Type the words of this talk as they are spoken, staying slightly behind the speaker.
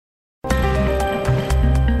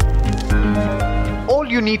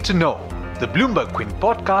All You Need to Know, the Bloomberg Quint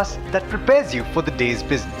podcast that prepares you for the day's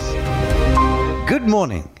business. Good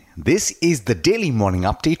morning. This is the daily morning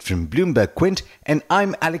update from Bloomberg Quint, and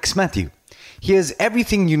I'm Alex Matthew. Here's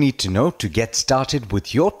everything you need to know to get started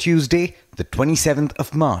with your Tuesday, the 27th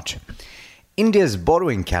of March. India's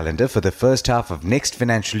borrowing calendar for the first half of next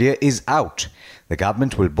financial year is out. The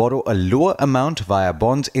government will borrow a lower amount via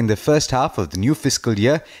bonds in the first half of the new fiscal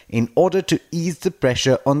year in order to ease the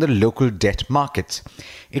pressure on the local debt markets.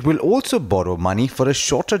 It will also borrow money for a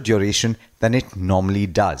shorter duration than it normally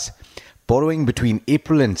does. Borrowing between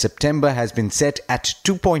April and September has been set at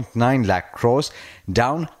 2.9 lakh crores,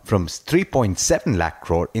 down from 3.7 lakh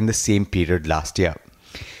crore in the same period last year.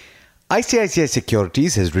 ICICI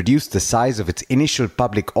Securities has reduced the size of its initial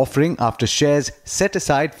public offering after shares set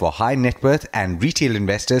aside for high net worth and retail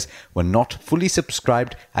investors were not fully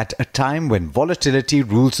subscribed at a time when volatility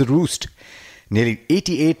rules the roost. Nearly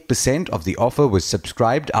 88% of the offer was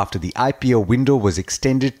subscribed after the IPO window was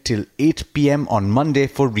extended till 8 p.m. on Monday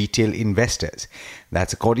for retail investors.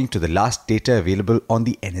 That's according to the last data available on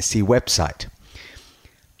the NSE website.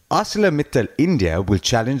 ArcelorMittal India will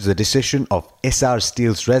challenge the decision of Essar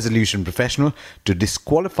Steel's Resolution Professional to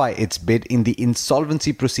disqualify its bid in the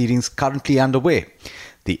insolvency proceedings currently underway.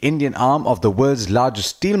 The Indian arm of the world's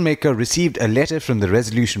largest steelmaker received a letter from the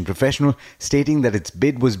Resolution Professional stating that its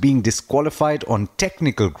bid was being disqualified on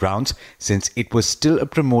technical grounds since it was still a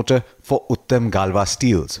promoter for Uttam Galva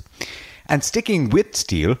Steels. And sticking with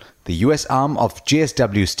steel, the US arm of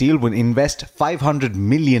JSW Steel will invest $500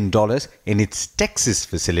 million in its Texas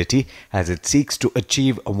facility as it seeks to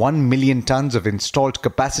achieve 1 million tons of installed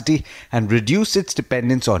capacity and reduce its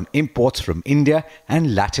dependence on imports from India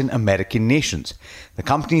and Latin American nations. The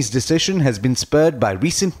company's decision has been spurred by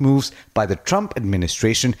recent moves by the Trump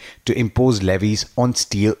administration to impose levies on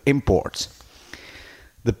steel imports.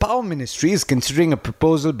 The Power Ministry is considering a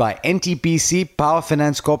proposal by NTPC, Power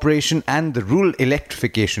Finance Corporation and the Rural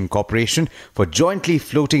Electrification Corporation for jointly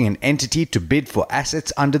floating an entity to bid for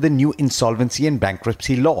assets under the new insolvency and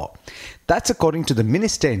bankruptcy law. That's according to the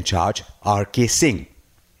Minister in charge, R.K. Singh.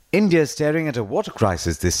 India is staring at a water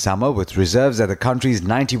crisis this summer with reserves at the country's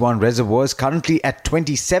 91 reservoirs currently at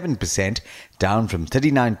 27%, down from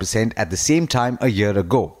 39% at the same time a year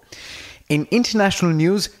ago. In international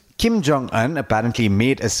news, Kim Jong-un apparently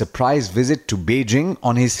made a surprise visit to Beijing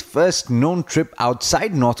on his first known trip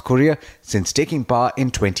outside North Korea since taking power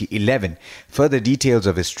in 2011. Further details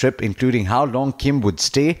of his trip, including how long Kim would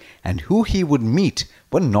stay and who he would meet,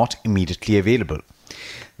 were not immediately available.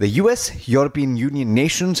 The US, European Union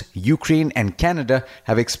nations, Ukraine and Canada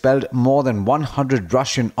have expelled more than 100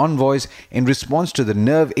 Russian envoys in response to the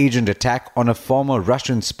nerve agent attack on a former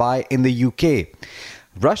Russian spy in the UK.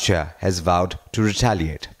 Russia has vowed to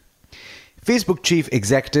retaliate. Facebook chief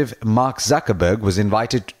executive Mark Zuckerberg was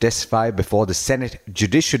invited to testify before the Senate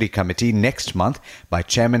Judiciary Committee next month by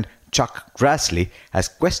Chairman Chuck Grassley as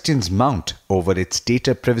questions mount over its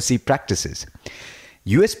data privacy practices.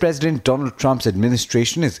 US President Donald Trump's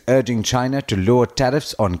administration is urging China to lower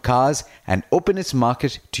tariffs on cars and open its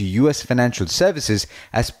market to US financial services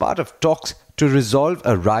as part of talks to resolve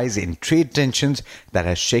a rise in trade tensions that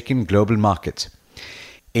has shaken global markets.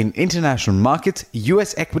 In international markets,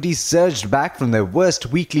 US equities surged back from their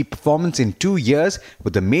worst weekly performance in 2 years,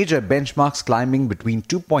 with the major benchmarks climbing between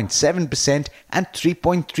 2.7% and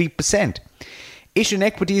 3.3%. Asian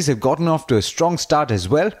equities have gotten off to a strong start as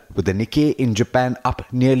well, with the Nikkei in Japan up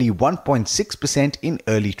nearly 1.6% in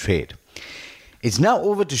early trade. It's now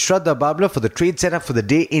over to Shraddha Babla for the trade setup for the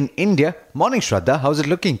day in India. Morning, Shraddha. How's it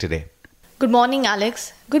looking today? Good morning,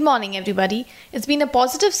 Alex. Good morning, everybody. It's been a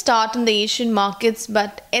positive start in the Asian markets,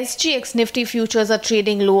 but SGX Nifty futures are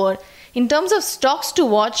trading lower. In terms of stocks to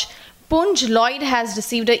watch, Punj Lloyd has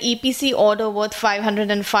received a EPC order worth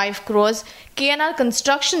 505 crores. KNR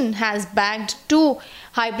Construction has bagged 2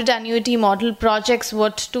 hybrid annuity model projects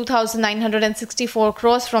worth 2,964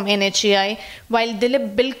 crores from NHAI, while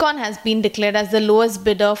Dilip Bilkon has been declared as the lowest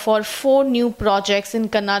bidder for 4 new projects in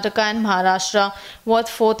Karnataka and Maharashtra worth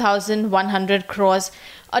 4,100 crores.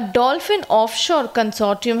 A Dolphin Offshore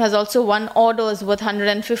Consortium has also won orders worth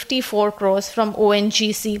 154 crores from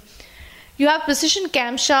ONGC. You have Precision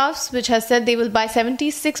Camshafts, which has said they will buy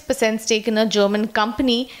 76% stake in a German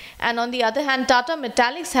company. And on the other hand, Tata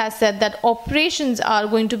Metallics has said that operations are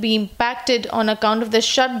going to be impacted on account of the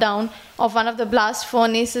shutdown of one of the blast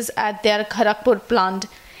furnaces at their Kharagpur plant.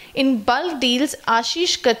 In bulk deals,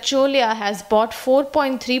 Ashish Kacholia has bought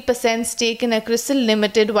 4.3% stake in Crisil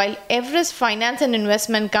Limited, while Everest Finance and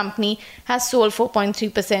Investment Company has sold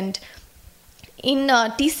 4.3%. In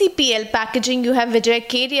TCPL packaging, you have Vijay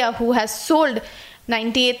Kedia, who has sold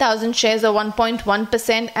 98,000 shares or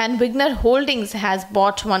 1.1%, and Wigner Holdings has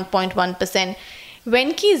bought 1.1%.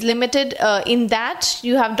 Venky's Limited, in that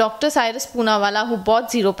you have Dr. Cyrus Poonawalla, who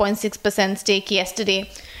bought 0.6% stake yesterday.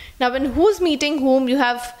 Now, in who's meeting whom, you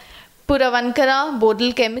have Puravankara,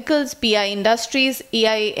 Bodil Chemicals, PI Industries,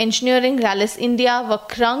 EI Engineering, Rallis India,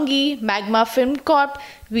 Vakrangi, Magma Film Corp,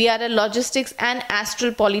 VRL Logistics and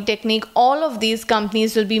Astral Polytechnic. All of these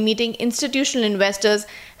companies will be meeting institutional investors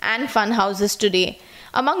and fund houses today.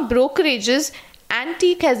 Among brokerages,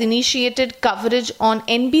 Antique has initiated coverage on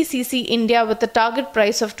NBCC India with a target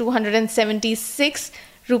price of 276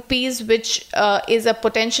 rupees, which is a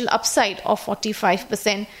potential upside of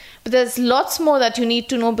 45%. But there's lots more that you need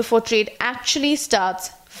to know before trade actually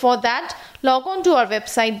starts. For that, log on to our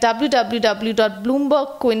website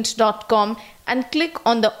www.bloombergquint.com and click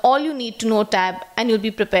on the All You Need to Know tab, and you'll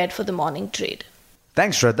be prepared for the morning trade.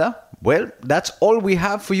 Thanks, Shraddha. Well, that's all we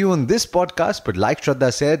have for you on this podcast, but like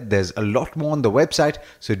Shraddha said, there's a lot more on the website,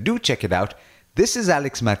 so do check it out. This is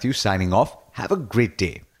Alex Matthews signing off. Have a great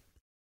day.